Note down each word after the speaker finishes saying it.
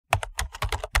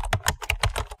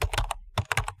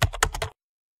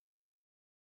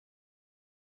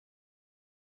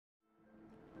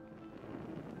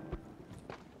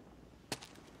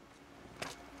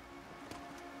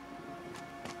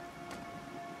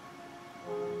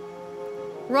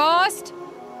Rost?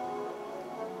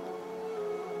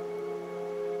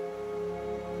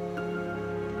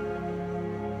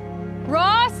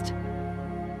 Rost?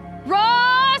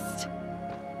 Rost?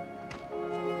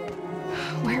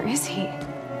 Where is he?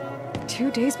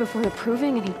 2 days before the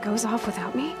proving and he goes off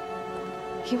without me?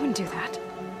 He wouldn't do that.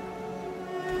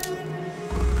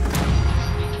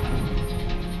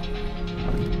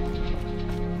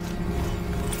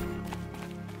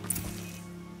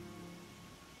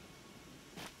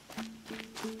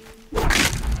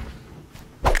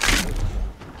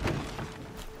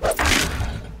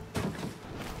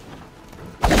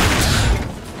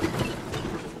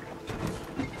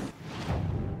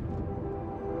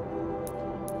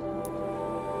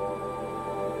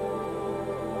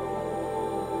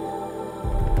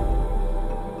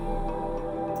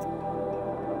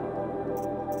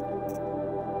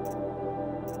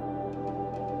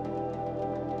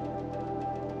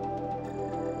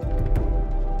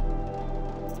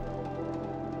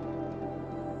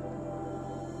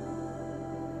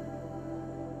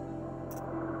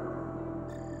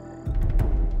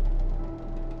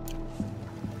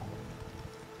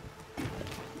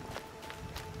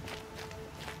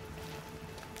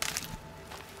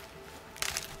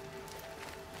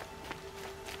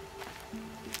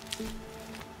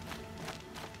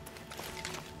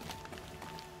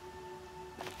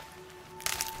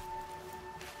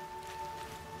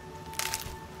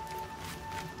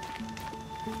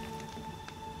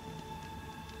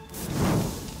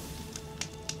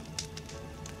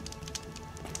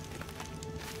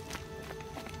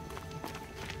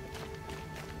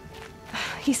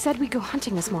 He said we'd go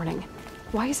hunting this morning.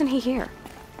 Why isn't he here?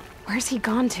 Where's he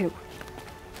gone to?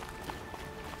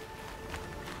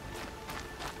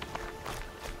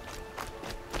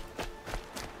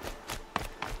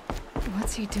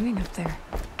 What's he doing up there?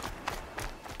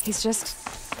 He's just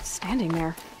standing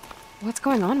there. What's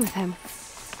going on with him?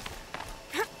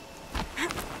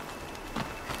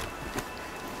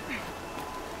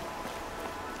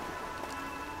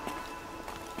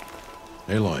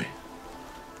 Aloy,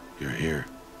 you're here.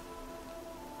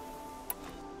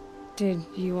 Did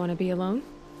you want to be alone?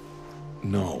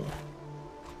 No.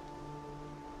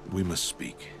 We must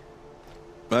speak.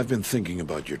 I've been thinking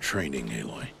about your training,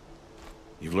 Aloy.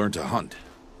 You've learned to hunt,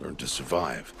 learned to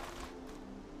survive.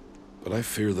 But I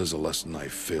fear there's a lesson I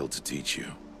failed to teach you.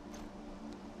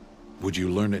 Would you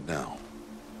learn it now?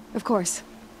 Of course.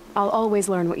 I'll always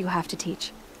learn what you have to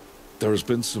teach. There has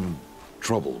been some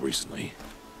trouble recently.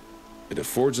 It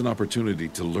affords an opportunity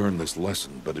to learn this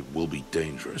lesson, but it will be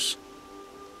dangerous.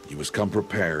 You must come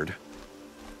prepared,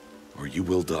 or you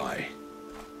will die.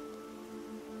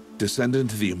 Descend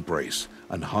into the Embrace,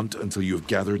 and hunt until you have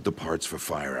gathered the parts for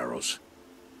fire arrows.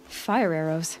 Fire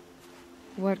arrows?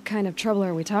 What kind of trouble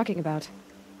are we talking about?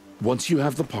 Once you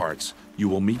have the parts, you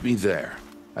will meet me there,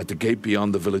 at the gate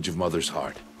beyond the village of Mother's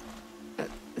Heart.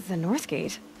 The North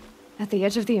Gate? At the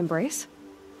edge of the Embrace?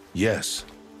 Yes.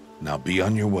 Now be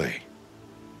on your way.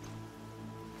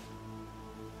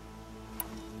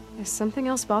 Is something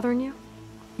else bothering you?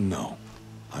 No,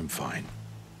 I'm fine.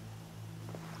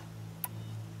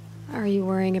 Are you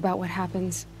worrying about what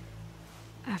happens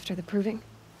after the proving?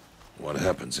 What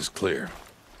happens is clear.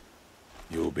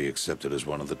 You will be accepted as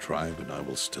one of the tribe, and I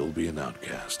will still be an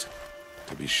outcast.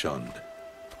 To be shunned.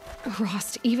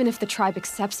 Rost, even if the tribe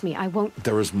accepts me, I won't—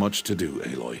 There is much to do,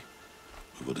 Aloy.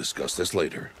 We will discuss this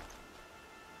later.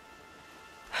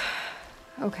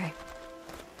 Okay.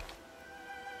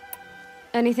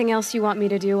 Anything else you want me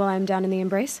to do while I'm down in the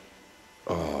Embrace?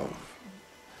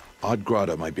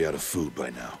 Oddgrada might be out of food by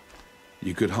now.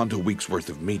 You could hunt a week's worth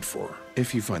of meat for her,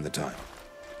 if you find the time.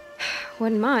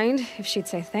 Wouldn't mind if she'd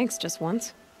say thanks just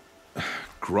once.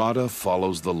 Grada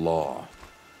follows the law.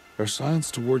 Her silence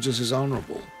towards us is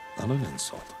honorable, not an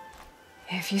insult.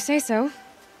 If you say so.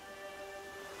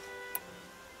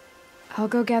 I'll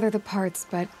go gather the parts,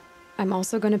 but I'm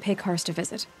also going to pay Karst a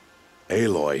visit.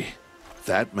 Aloy,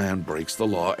 that man breaks the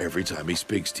law every time he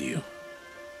speaks to you.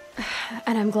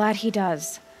 And I'm glad he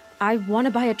does. I want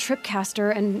to buy a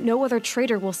tripcaster, and no other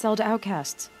trader will sell to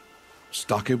outcasts.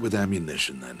 Stock it with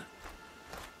ammunition, then.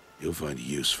 You'll find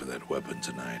use for that weapon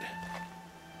tonight.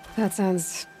 That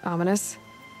sounds ominous.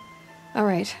 All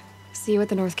right. See you at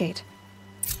the North Gate.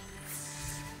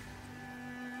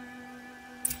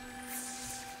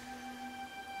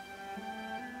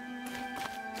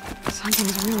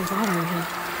 Something's really bothering him.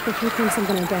 If he thinks I'm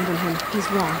gonna abandon him,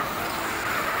 he's wrong.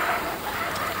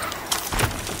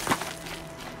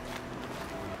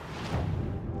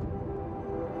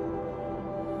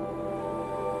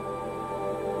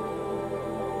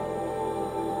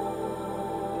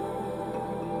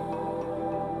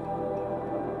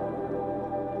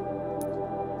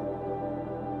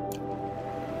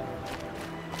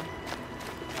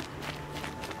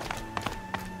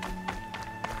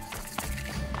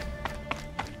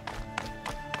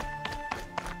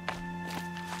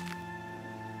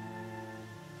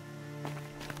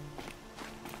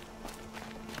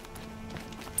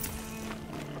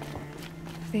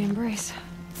 The embrace.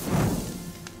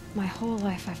 My whole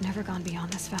life, I've never gone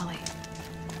beyond this valley.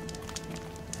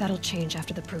 That'll change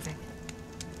after the proving.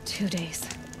 2 days.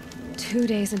 2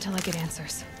 days until I get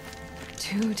answers.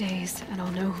 2 days, and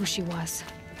I'll know who she was.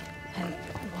 And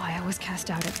why I was cast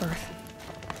out at birth.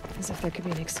 As if there could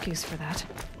be an excuse for that.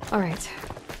 Alright,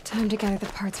 time to gather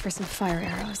the parts for some fire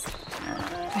arrows.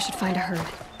 I should find a herd.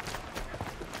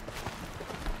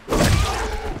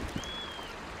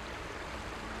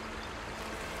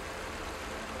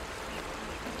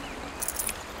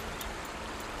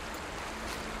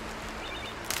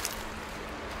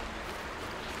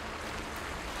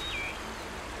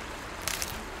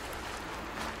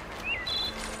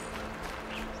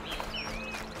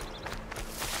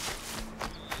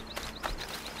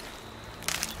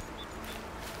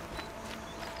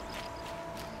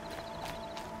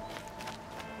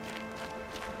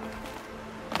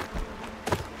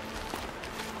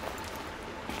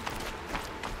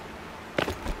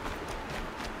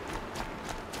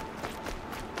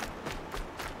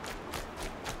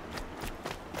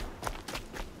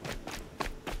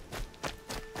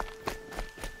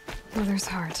 Mother's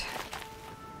heart.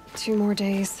 2 more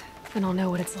days, and I'll know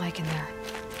what it's like in there.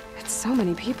 It's so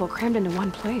many people crammed into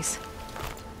one place.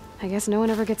 I guess no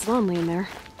one ever gets lonely in there.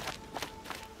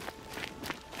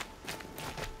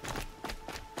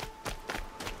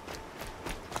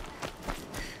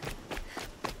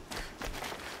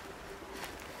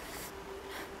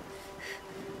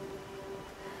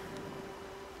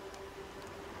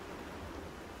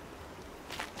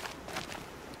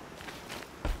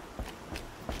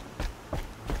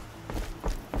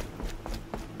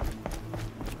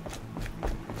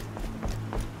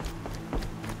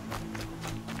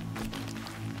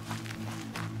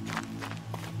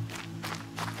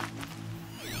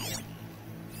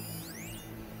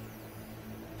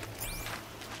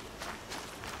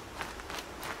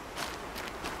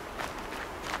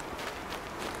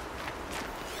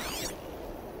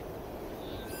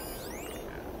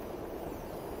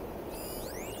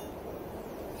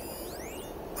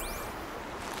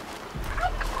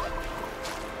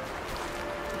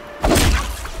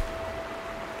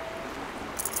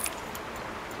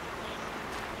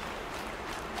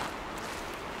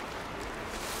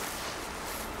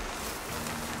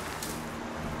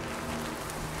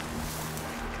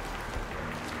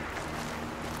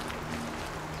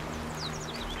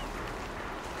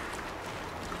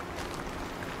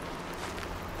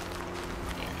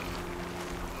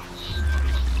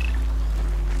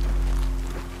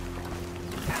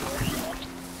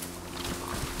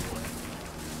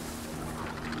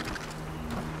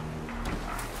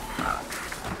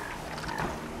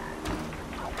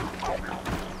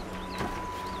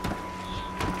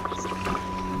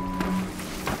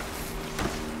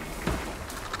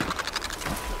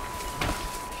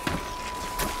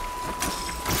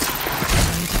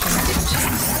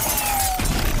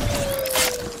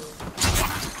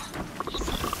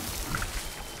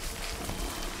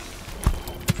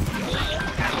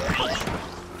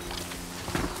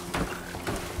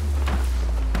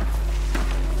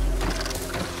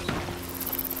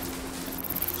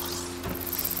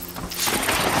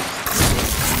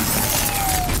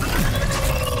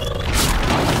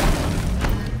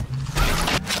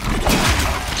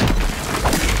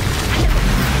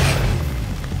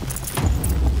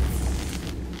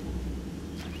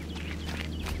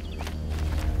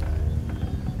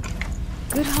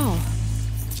 Good haul.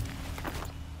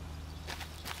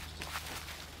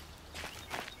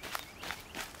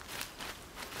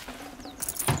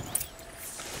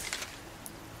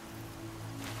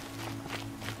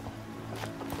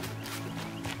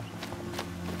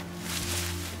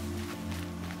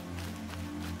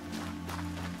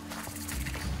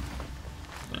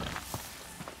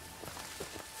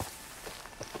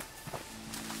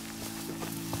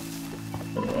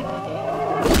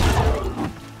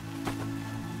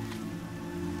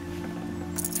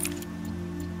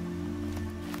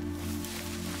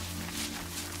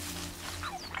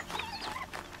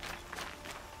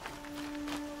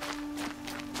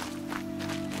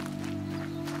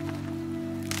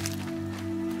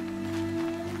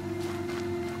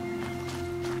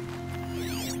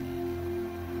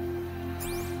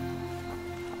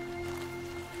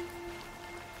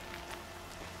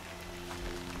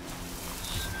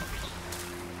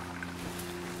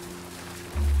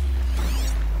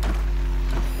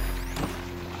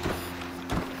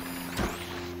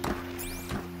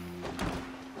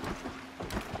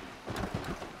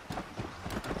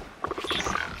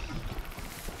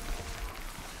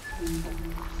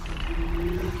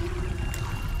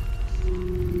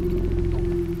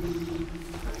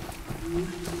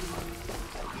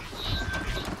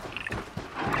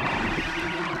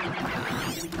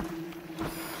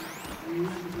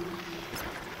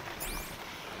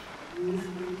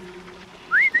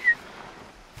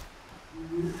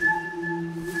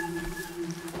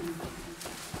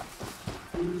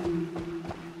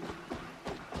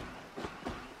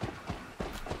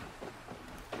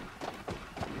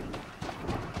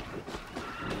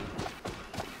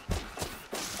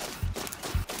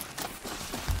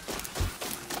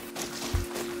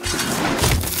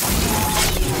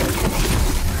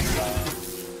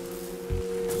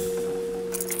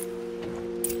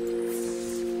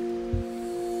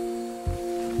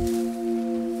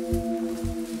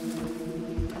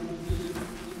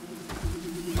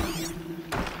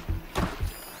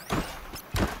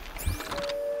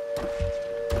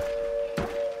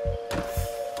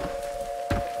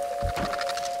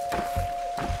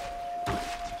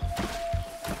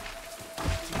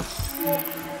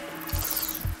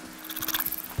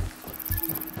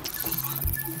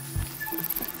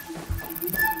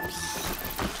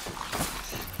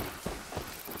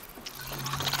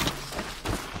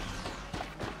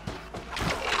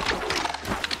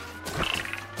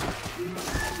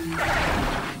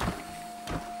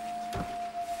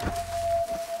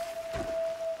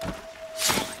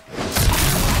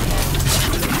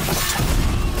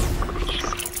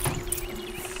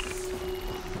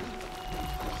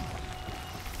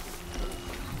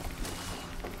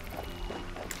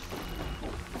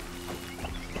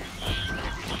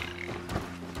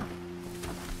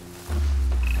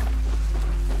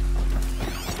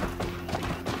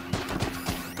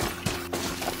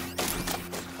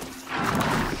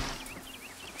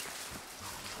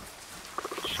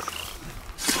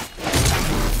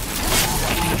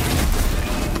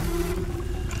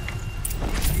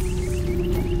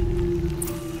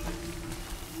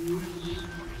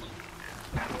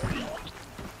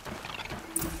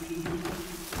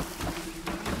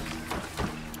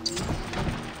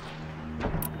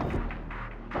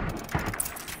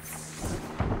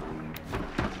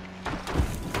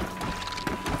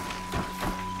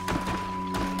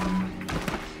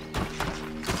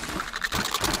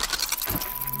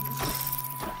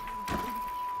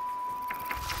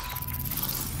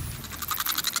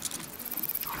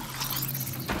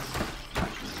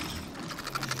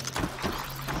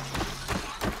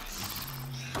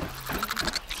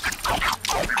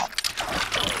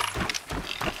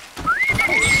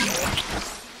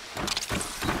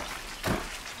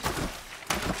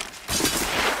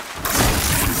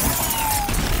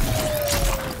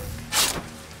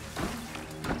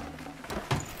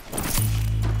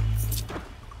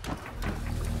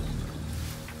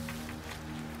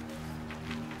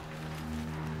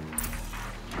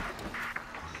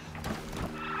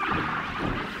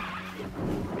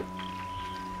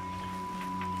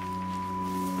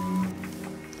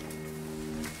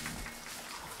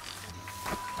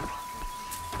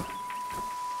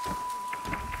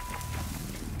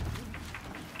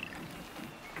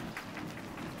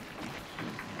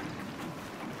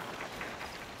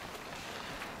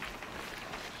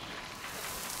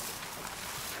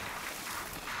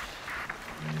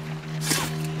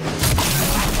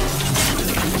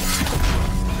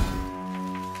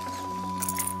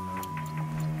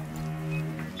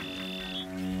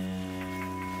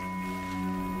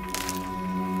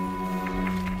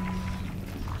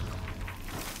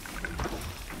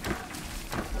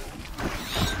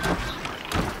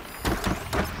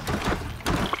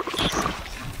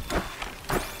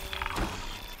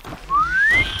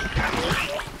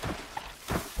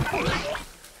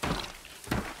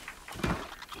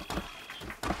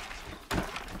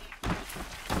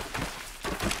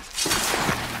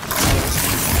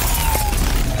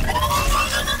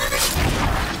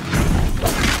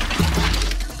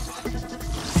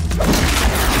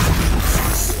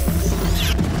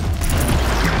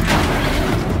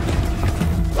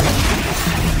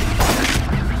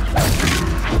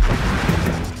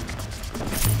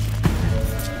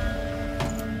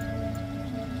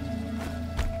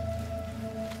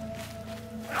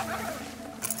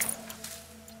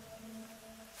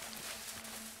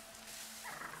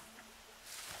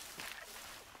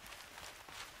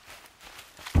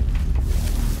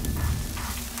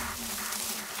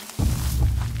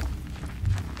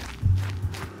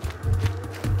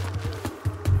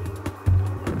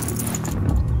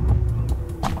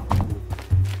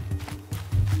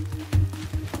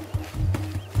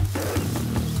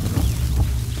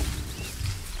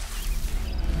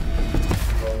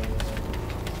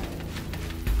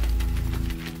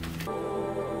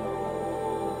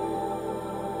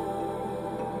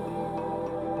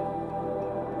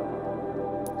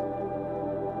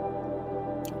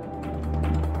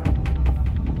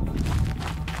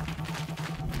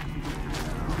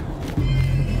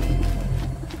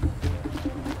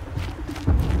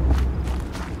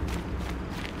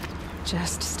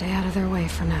 Just stay out of their way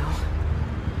for now.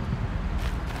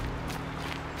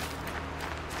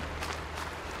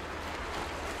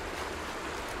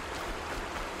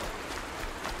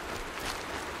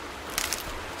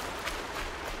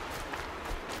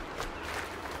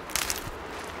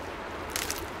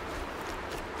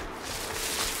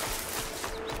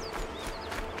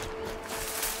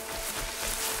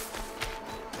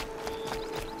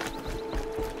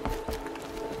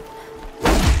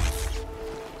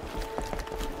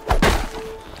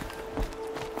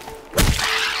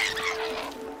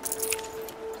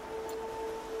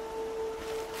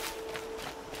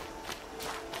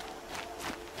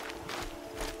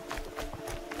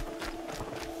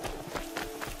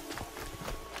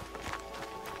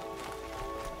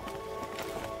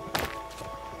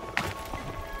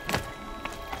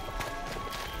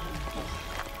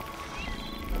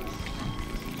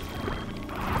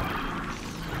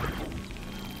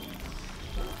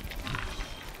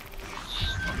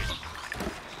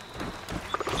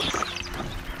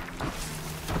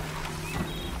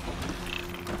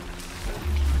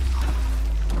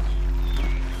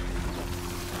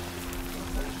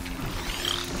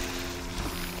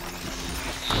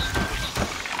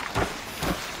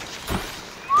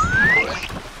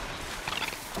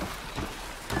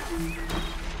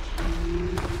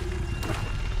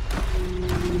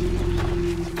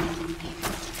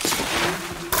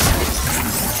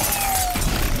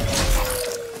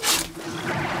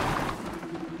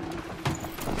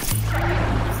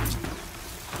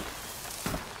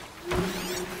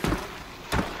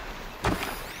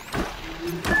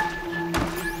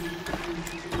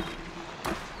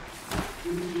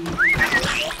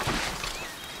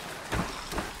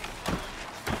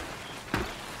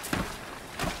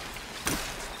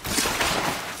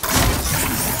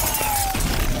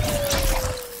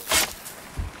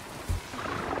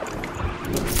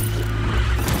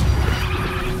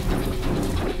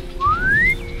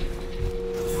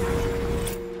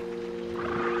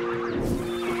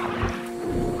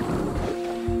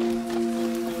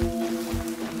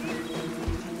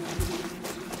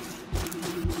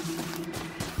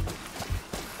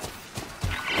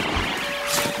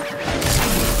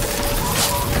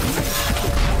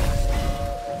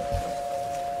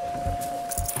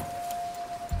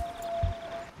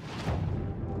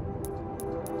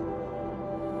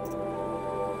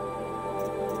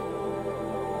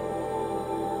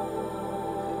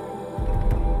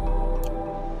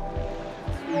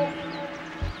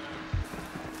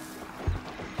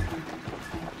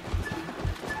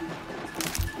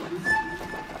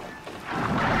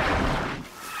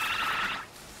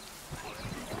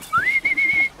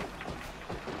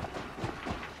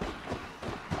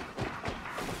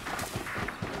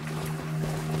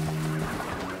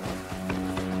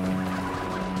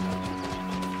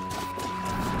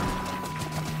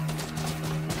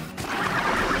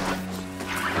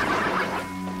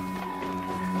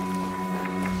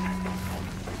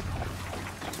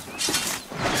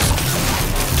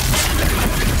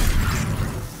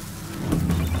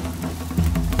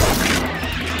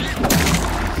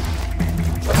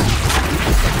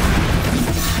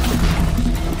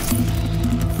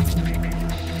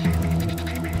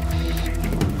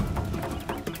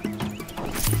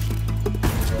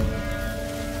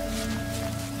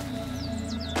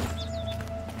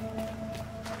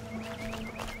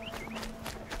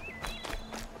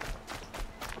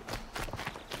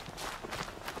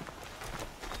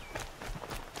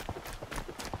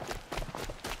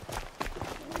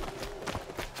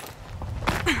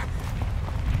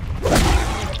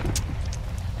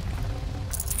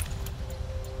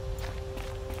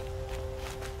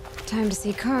 Time to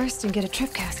see Karst and get a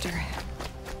tripcaster.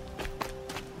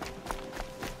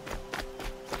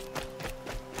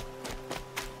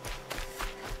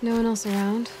 No one else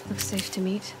around. Looks safe to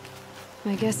meet.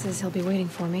 My guess is he'll be waiting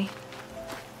for me.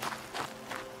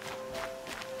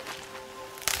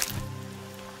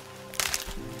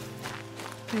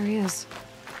 There he is.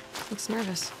 Looks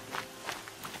nervous.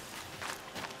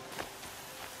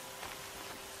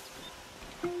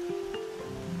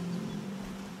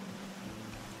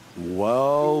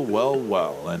 Well, well,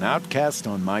 well. An outcast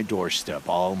on my doorstep.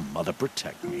 All mother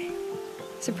protect me.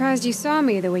 Surprised you saw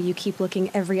me the way you keep looking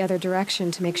every other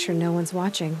direction to make sure no one's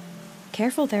watching.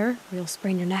 Careful there, or you'll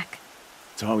sprain your neck.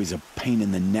 It's always a pain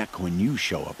in the neck when you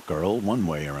show up, girl, one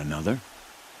way or another.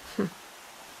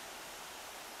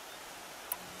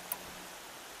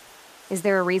 Is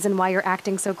there a reason why you're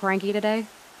acting so cranky today?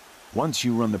 Once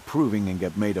you run the proving and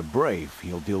get made a brave,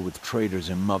 you'll deal with traitors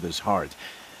in Mother's heart.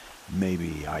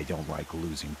 Maybe I don't like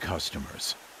losing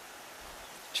customers.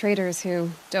 Traitors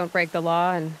who don't break the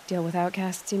law and deal with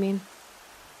outcasts, you mean?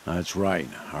 That's right.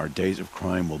 Our days of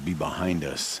crime will be behind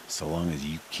us, so long as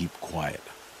you keep quiet.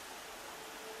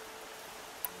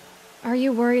 Are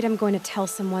you worried I'm going to tell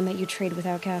someone that you trade with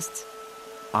outcasts?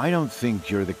 I don't think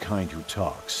you're the kind who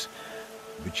talks,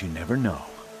 but you never know.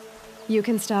 You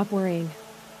can stop worrying.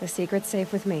 The secret's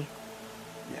safe with me.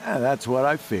 Yeah, that's what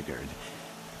I figured,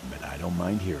 but I don't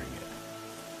mind hearing it.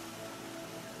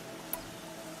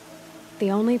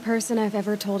 The only person I've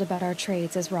ever told about our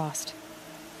trades is Rost.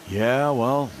 Yeah,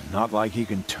 well, not like he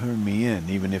can turn me in,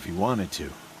 even if he wanted to.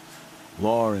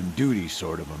 Law and duty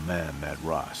sort of a man, that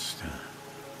Rost.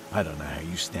 I don't know how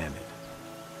you stand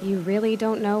it. You really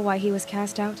don't know why he was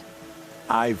cast out?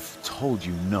 I've told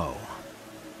you no.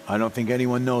 I don't think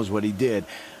anyone knows what he did,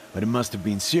 but it must have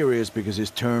been serious because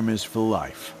his term is for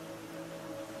life.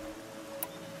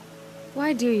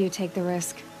 Why do you take the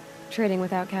risk, trading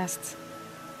with outcasts?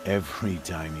 Every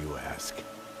time you ask.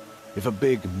 If a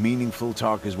big, meaningful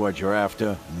talk is what you're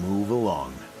after, move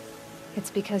along.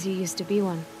 It's because you used to be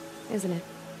one, isn't it?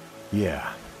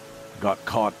 Yeah. Got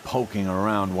caught poking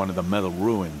around one of the metal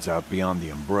ruins out beyond the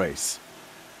Embrace.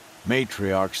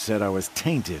 Matriarch said I was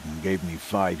tainted and gave me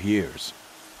 5 years.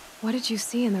 What did you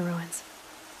see in the ruins?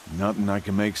 Nothing I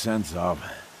can make sense of.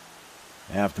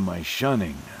 After my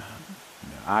shunning,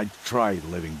 I tried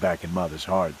living back in Mother's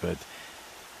heart, but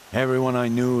everyone I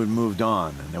knew had moved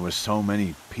on, and there were so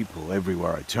many people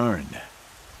everywhere I turned.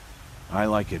 I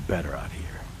like it better out here.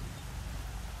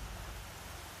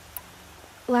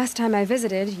 Last time I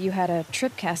visited, you had a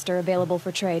tripcaster available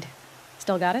for trade.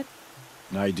 Still got it?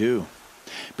 I do.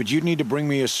 But you'd need to bring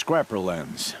me a scrapper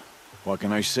lens. What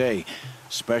can I say?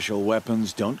 Special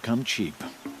weapons don't come cheap.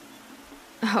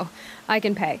 Oh, I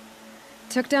can pay.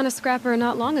 Took down a scrapper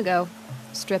not long ago.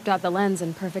 Stripped out the lens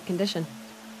in perfect condition.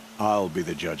 I'll be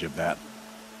the judge of that.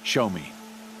 Show me.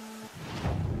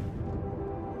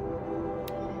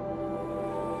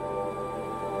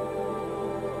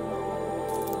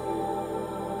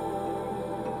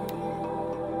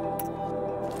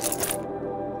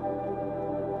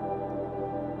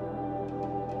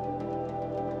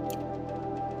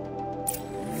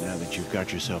 Now that you've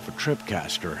got yourself a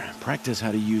tripcaster, practice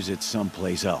how to use it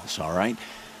someplace else, all right?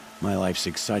 My life's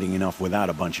exciting enough without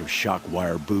a bunch of shock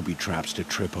wire booby traps to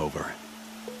trip over.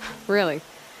 Really?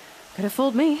 Could have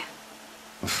fooled me.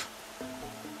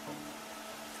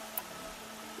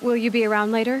 Will you be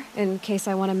around later, in case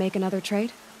I want to make another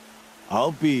trade?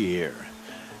 I'll be here.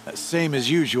 Same as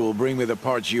usual, bring me the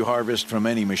parts you harvest from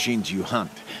any machines you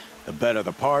hunt. The better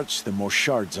the parts, the more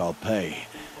shards I'll pay.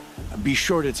 Be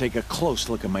sure to take a close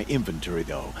look at my inventory,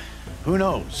 though. Who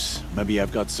knows? Maybe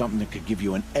I've got something that could give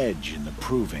you an edge in the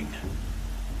proving.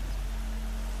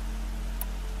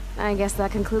 I guess that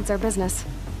concludes our business.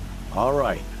 All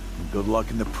right. Good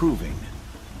luck in the proving.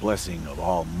 Blessing of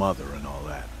All Mother and all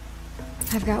that.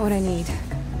 I've got what I need.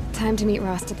 Time to meet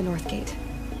Rost at the North Gate.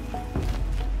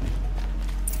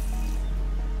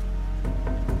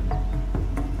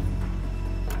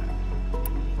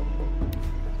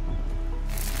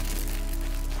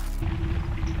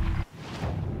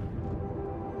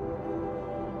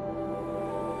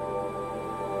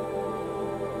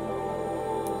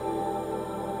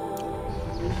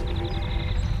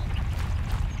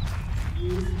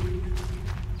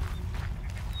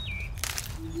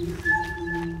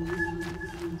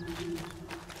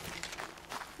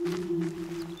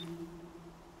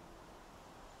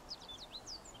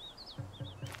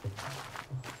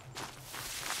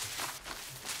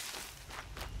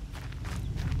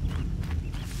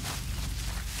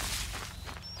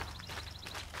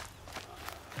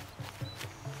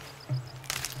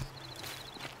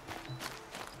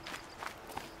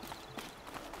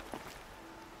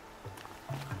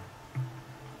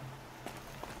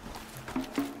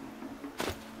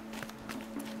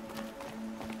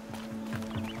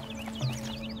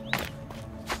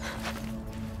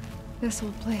 This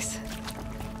old place.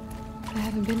 I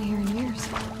haven't been here in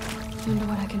years. Wonder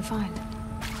what I can find.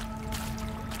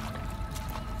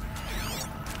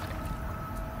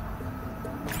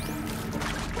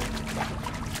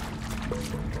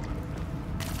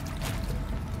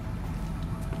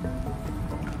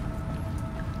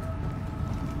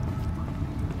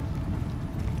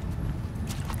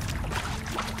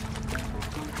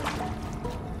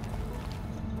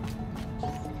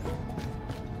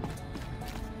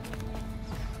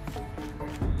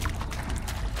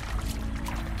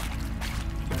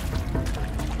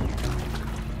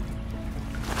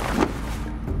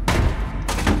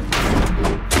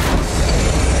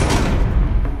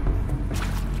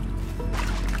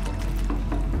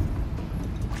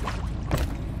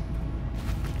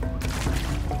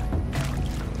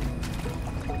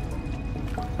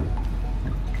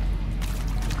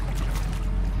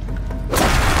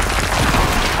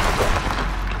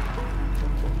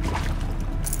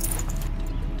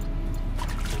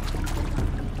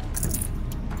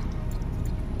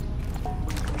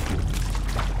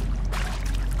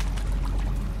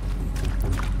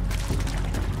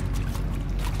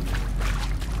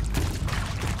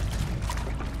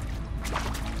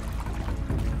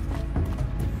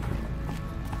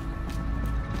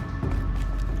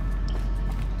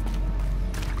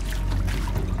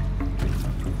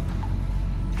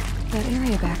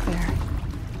 area back there.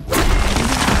 I wonder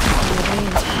if I can find a way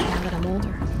into it now that I'm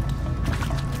older.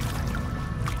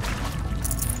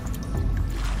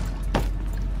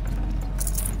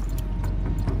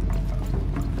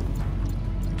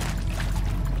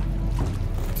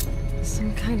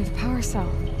 Some kind of power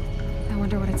cell. I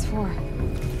wonder what it's for.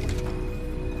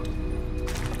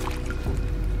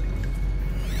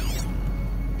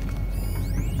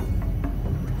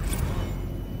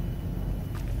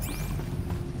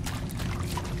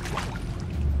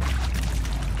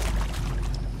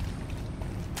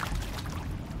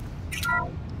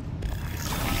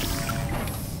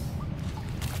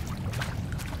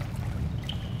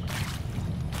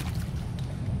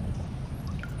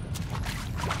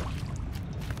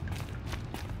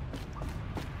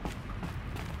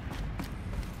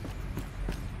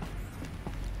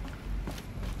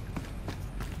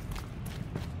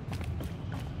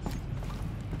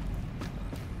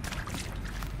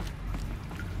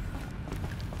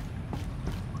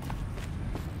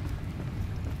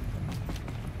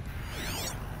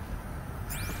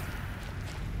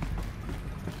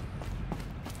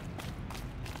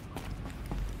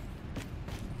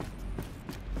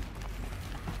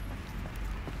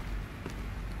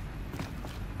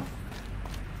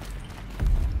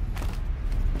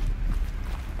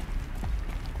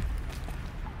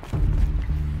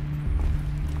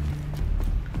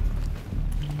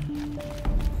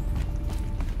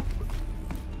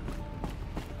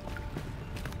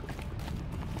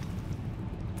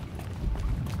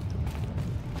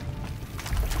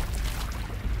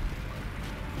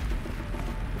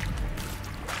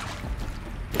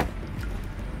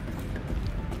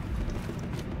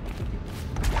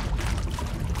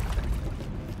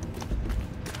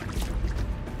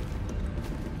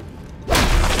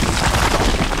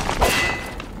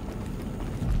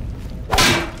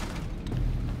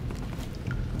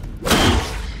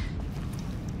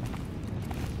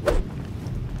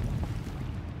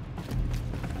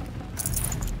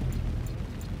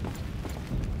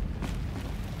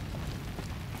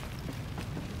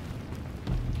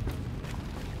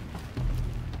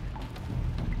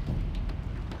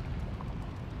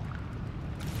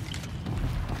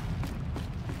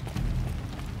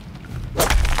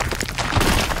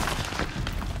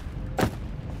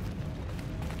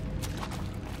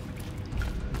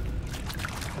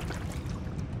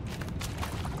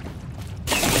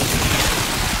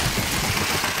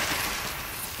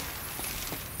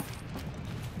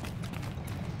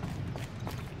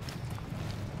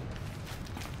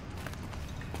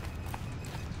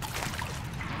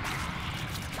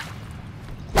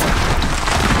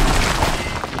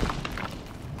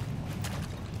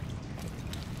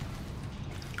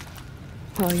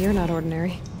 Well, you're not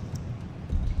ordinary.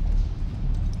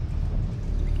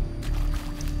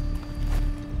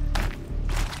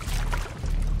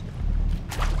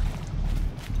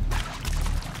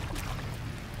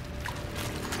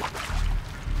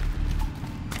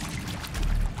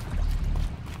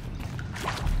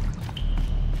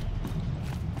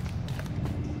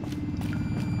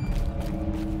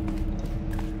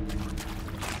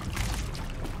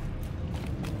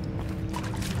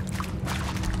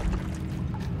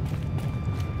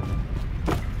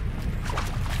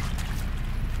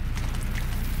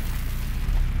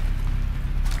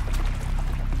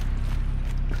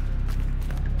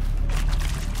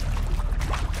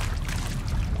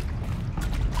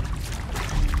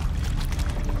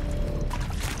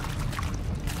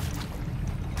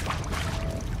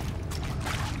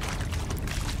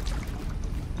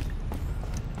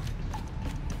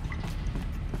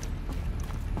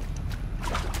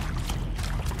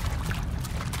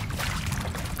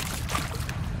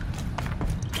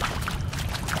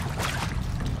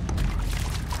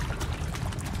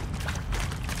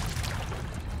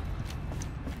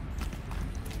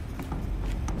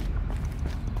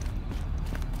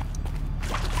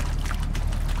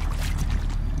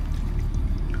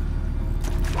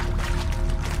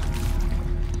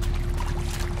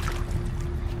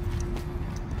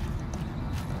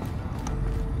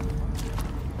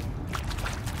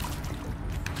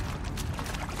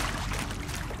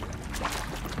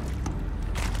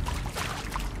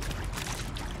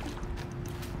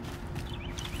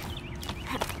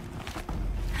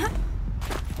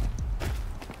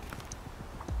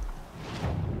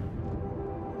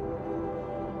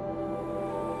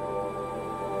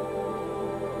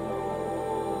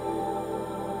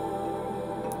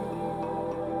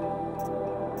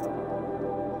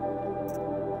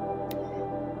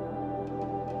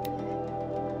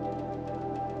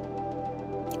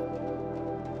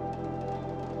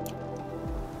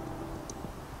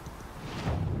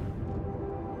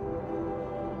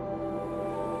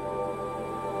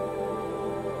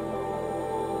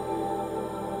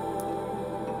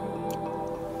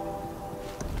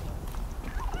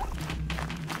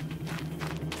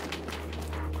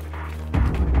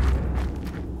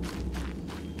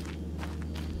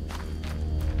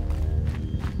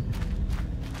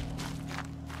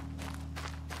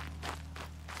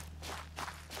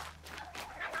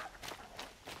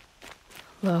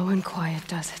 Low and quiet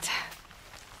does it.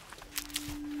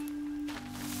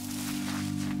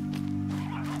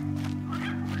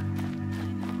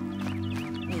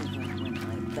 Even when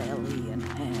my belly and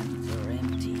hands are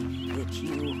empty, that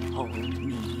you hold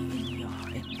me in your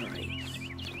embrace.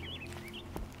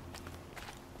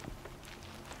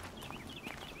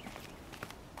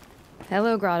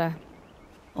 Hello, Grata.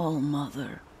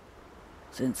 All-Mother,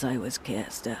 since I was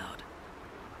cast out,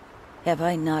 have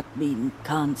I not been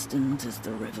constant as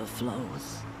the river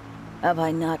flows? Have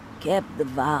I not kept the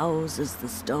vows as the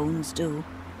stones do?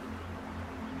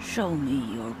 Show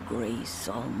me your grace,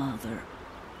 All-Mother,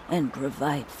 and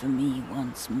provide for me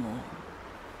once more.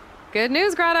 Good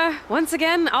news, Grata. Once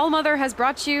again, All-Mother has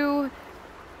brought you...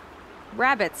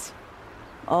 rabbits.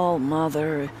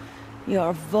 All-Mother,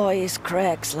 your voice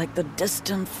cracks like the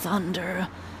distant thunder.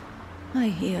 I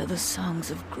hear the songs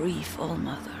of grief,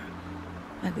 All-Mother.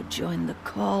 I would join the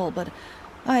call, but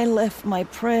I left my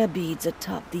prayer beads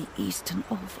atop the eastern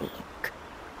overlook.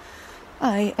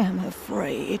 I am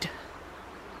afraid.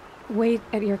 Wait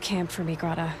at your camp for me,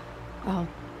 Grata. I'll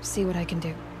see what I can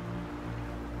do.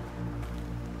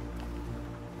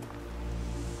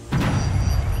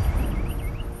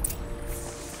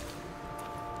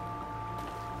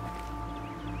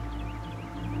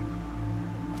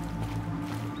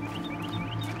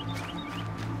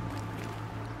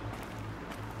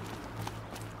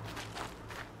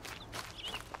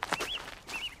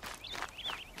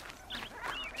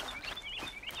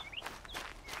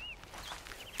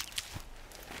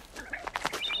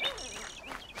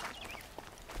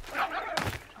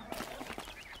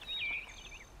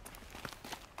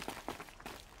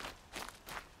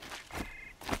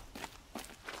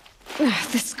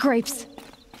 The scrapes.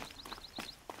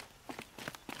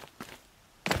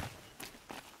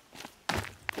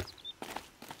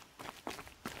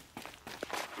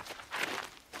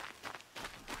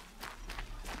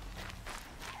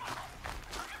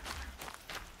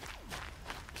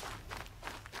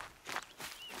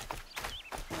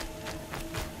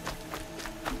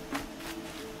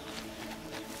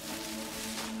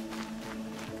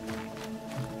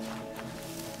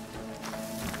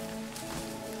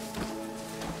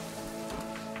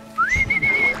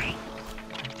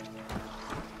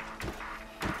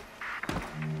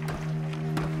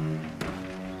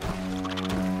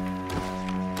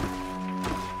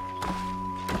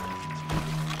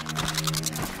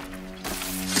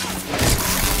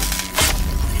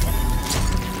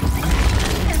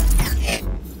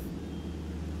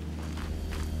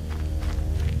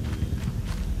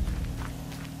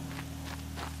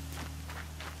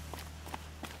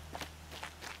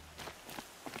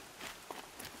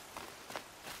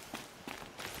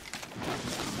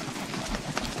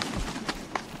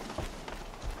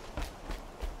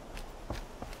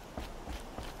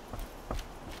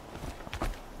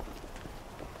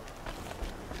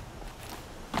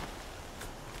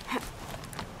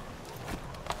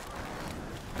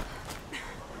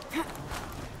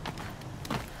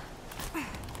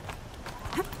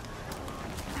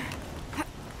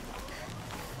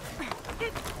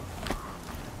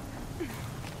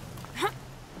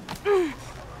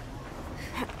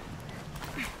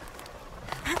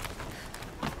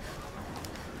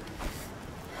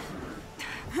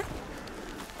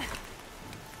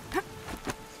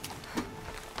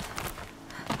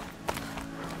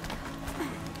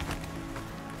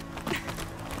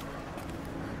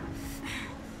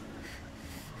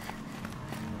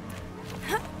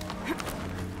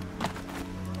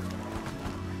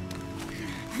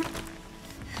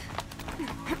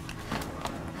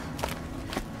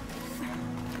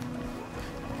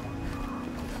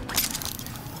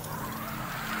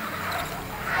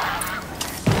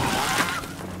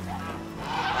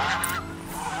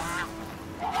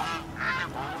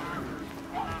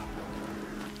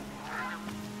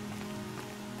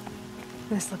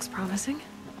 This looks promising.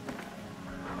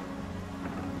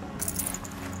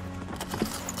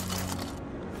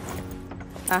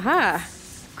 Aha!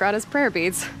 Grata's prayer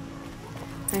beads.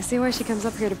 I see why she comes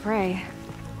up here to pray.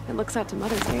 It looks out to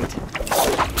Mother's gate.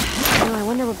 Well, I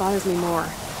wonder what bothers me more.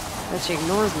 That she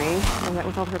ignores me, or that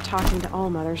with all her talking to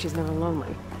All-Mother, she's never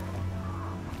lonely.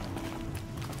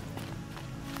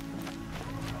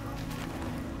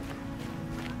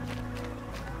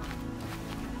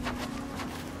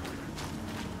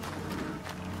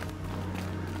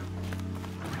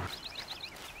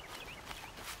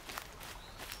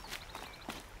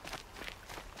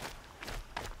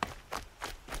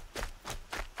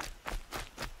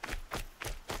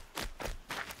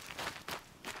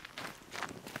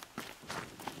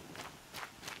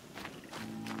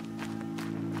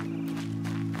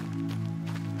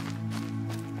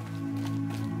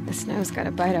 The snow's got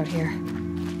a bite out here.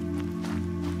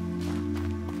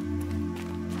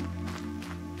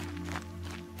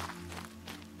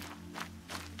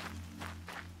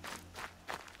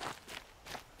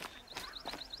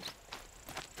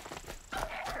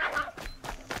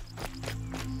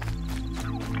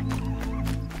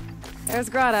 There's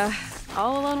Grata,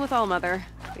 all alone with Allmother,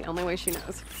 the only way she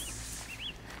knows.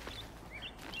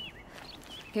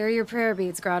 Here are your prayer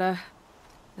beads, Grata.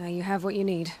 Now you have what you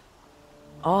need.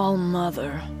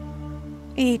 All-Mother,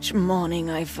 each morning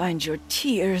I find your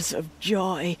tears of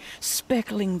joy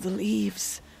speckling the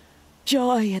leaves.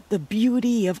 Joy at the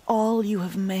beauty of all you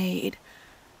have made.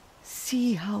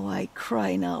 See how I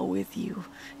cry now with you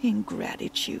in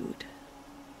gratitude.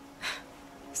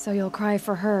 So you'll cry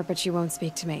for her, but you won't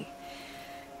speak to me.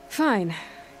 Fine.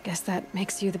 Guess that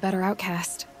makes you the better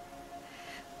outcast.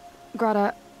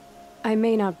 Grata, I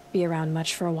may not be around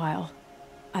much for a while.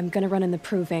 I'm gonna run in the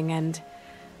proving, and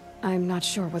I'm not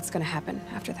sure what's gonna happen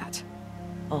after that.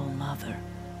 All-Mother,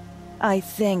 I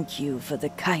thank you for the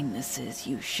kindnesses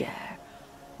you share.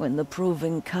 When the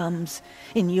proving comes,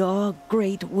 in your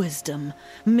great wisdom,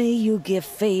 may you give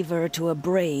favor to a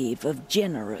brave of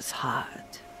generous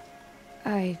heart.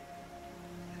 I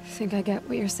think I get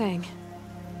what you're saying.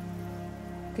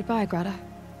 Goodbye, Grata.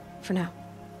 For now.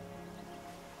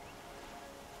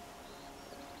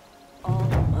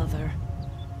 All-Mother,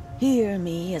 hear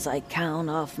me as I count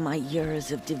off my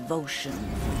years of devotion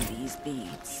from these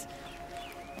beads.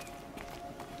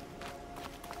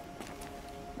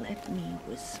 Let me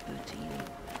whisper to you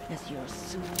as your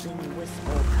soothing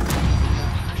whisper comes in the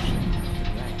hushing of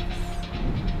the grass.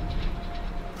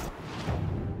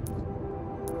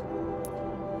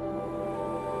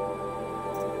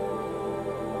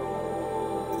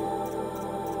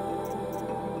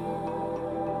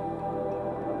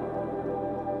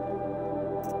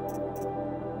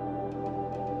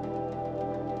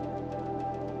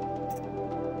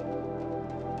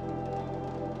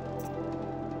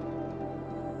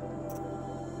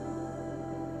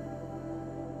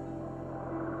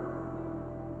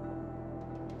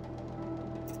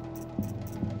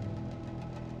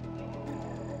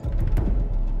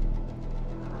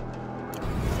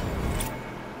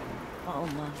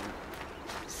 Alma,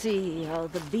 see how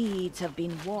the beads have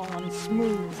been worn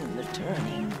smooth in the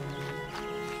turning.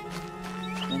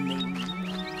 When they...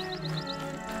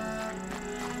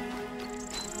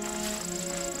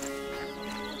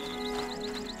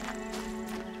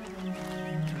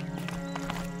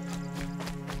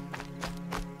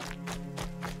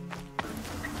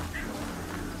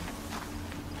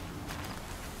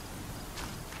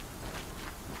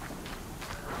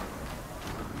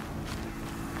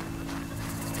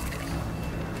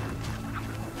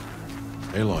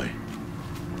 Aloy,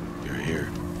 you're here.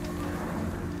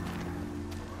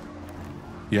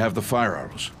 You have the fire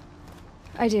arrows.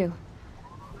 I do.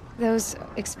 Those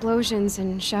explosions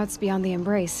and shouts beyond the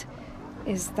embrace.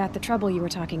 Is that the trouble you were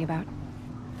talking about?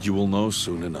 You will know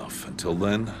soon enough. Until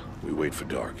then, we wait for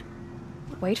dark.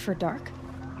 Wait for dark?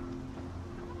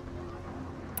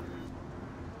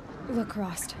 Look,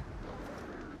 Rost.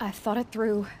 I've thought it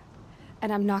through,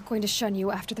 and I'm not going to shun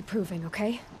you after the proving,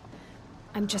 okay?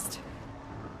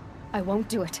 I won't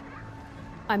do it.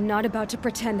 I'm not about to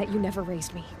pretend that you never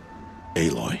raised me.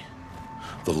 Aloy,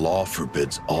 the law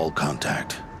forbids all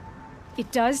contact.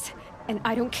 It does, and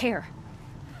I don't care.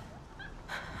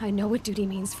 I know what duty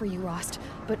means for you, Rost,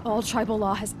 but all tribal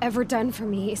law has ever done for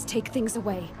me is take things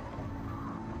away.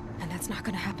 And that's not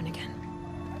gonna happen again.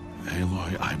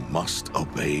 Aloy, I must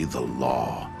obey the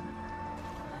law.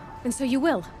 And so you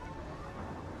will.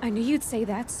 I knew you'd say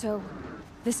that, so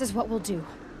this is what we'll do.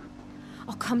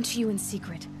 I'll come to you in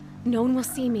secret. No one will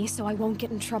see me, so I won't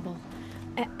get in trouble.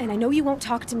 And I know you won't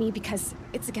talk to me because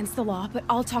it's against the law, but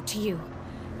I'll talk to you.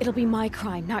 It'll be my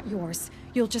crime, not yours.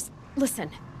 You'll just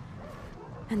listen.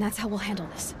 And that's how we'll handle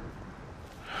this.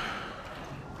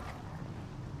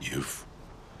 You've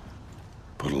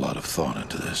put a lot of thought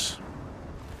into this.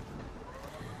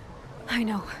 I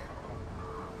know.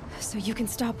 So you can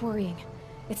stop worrying.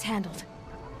 It's handled.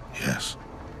 Yes.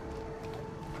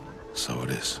 So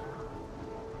it is.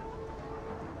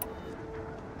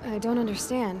 I don't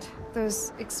understand.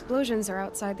 Those explosions are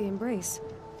outside the embrace.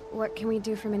 What can we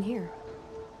do from in here?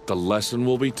 The lesson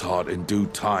will be taught in due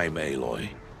time, Aloy.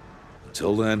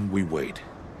 Until then, we wait.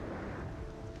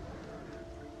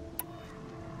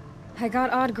 I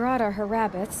got Odd Grata her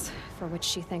rabbits, for which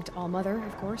she thanked All-Mother,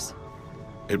 of course.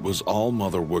 It was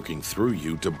All-Mother working through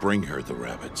you to bring her the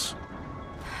rabbits.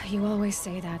 You always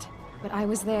say that, but I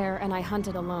was there and I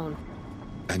hunted alone.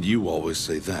 And you always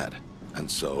say that, and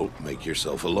so make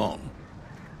yourself alone.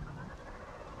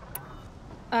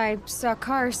 I saw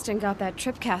Karst and got that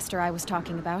tripcaster I was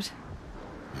talking about.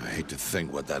 I hate to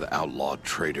think what that outlaw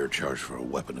trader charged for a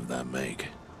weapon of that make.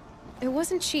 It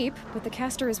wasn't cheap, but the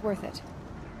caster is worth it.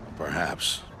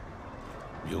 Perhaps.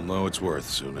 You'll know it's worth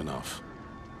soon enough.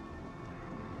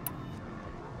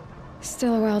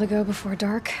 Still a while to go before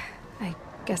dark. I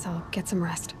guess I'll get some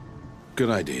rest. Good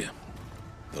idea.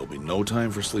 There'll be no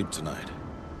time for sleep tonight.